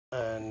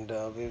and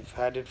we've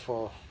had it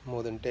for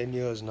more than 10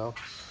 years now.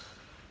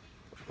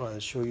 I'll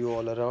show you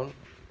all around.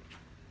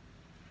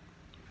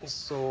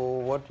 So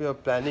what we are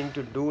planning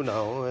to do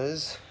now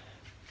is,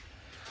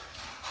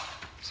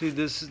 see,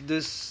 this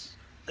is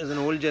an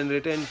old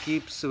generator and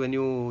keeps,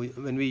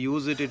 when we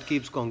use it, it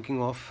keeps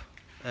conking off.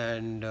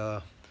 And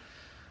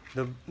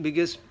in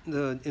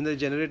the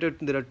generator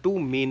there are two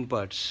main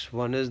parts.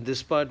 One is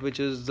this part, which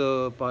is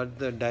the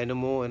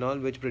dynamo and all,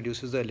 which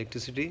produces the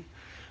electricity,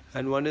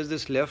 and one is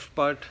this left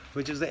part,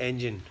 which is the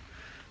engine.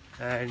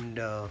 And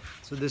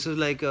so this is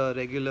like a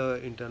regular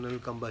internal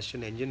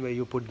combustion engine, where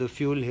you put the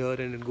fuel here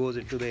and it goes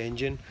into the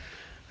engine,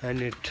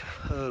 and it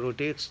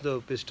rotates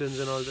the pistons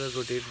and all that,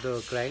 rotate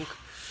the crank,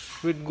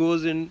 which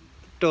goes in,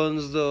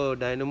 turns the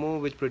dynamo,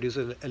 which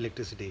produces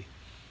electricity.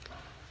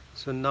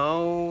 So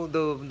now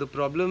the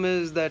problem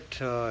is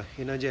that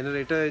in a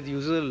generator it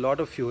uses a lot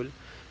of fuel,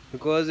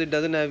 because it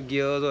doesn't have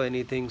gears or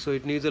anything, so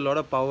it needs a lot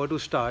of power to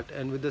start,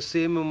 and with the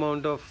same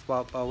amount of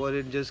power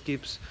it just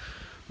keeps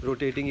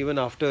rotating even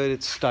after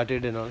it's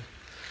started and all.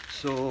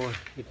 So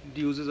it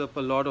uses up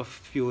a lot of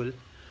fuel.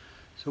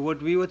 So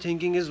what we were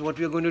thinking is, what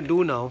we are going to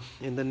do now,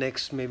 in the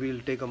next, maybe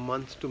it'll take a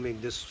month to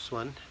make this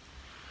one.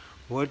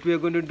 What we are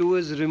going to do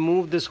is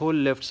remove this whole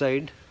left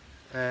side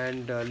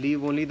and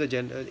leave only the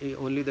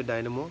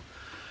dynamo,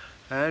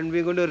 and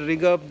we're going to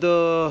rig up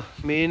the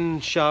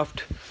main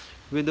shaft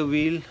with a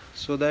wheel,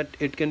 so that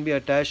it can be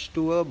attached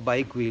to a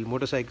bike wheel,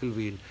 motorcycle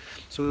wheel,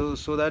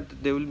 so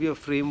that there will be a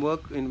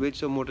framework in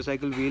which a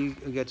motorcycle wheel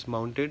gets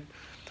mounted,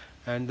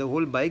 and the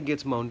whole bike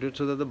gets mounted,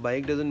 so that the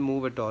bike doesn't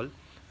move at all,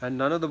 and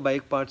none of the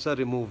bike parts are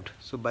removed.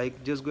 So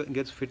bike just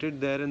gets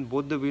fitted there, and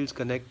both the wheels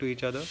connect to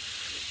each other,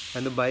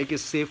 and the bike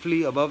is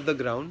safely above the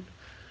ground.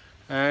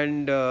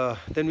 And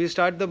then we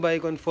start the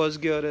bike on first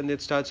gear, and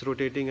it starts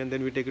rotating, and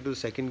then we take it to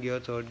second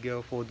gear, third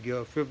gear, fourth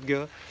gear, fifth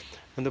gear.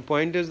 And the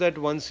point is that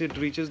once it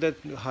reaches that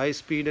high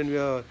speed, and we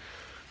are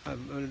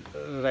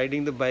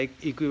riding the bike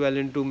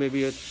equivalent to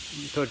maybe a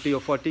 30 or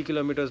 40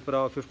 kilometers per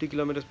hour, 50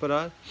 kilometers per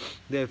hour,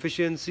 the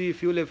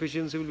fuel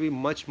efficiency will be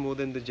much more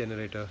than the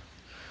generator.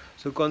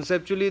 So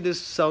conceptually this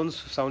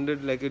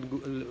sounded like it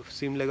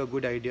seemed like a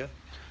good idea.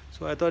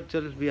 So I thought,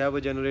 well, we have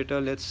a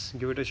generator, let's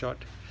give it a shot.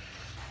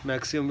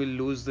 Maximum we'll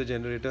lose the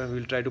generator.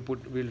 We'll try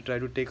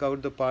to take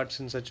out the parts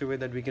in such a way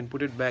that we can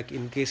put it back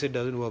in case it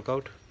doesn't work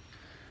out.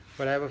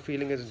 But I have a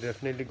feeling it's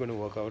definitely going to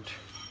work out.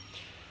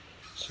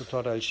 So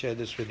thought I'll share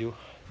this with you.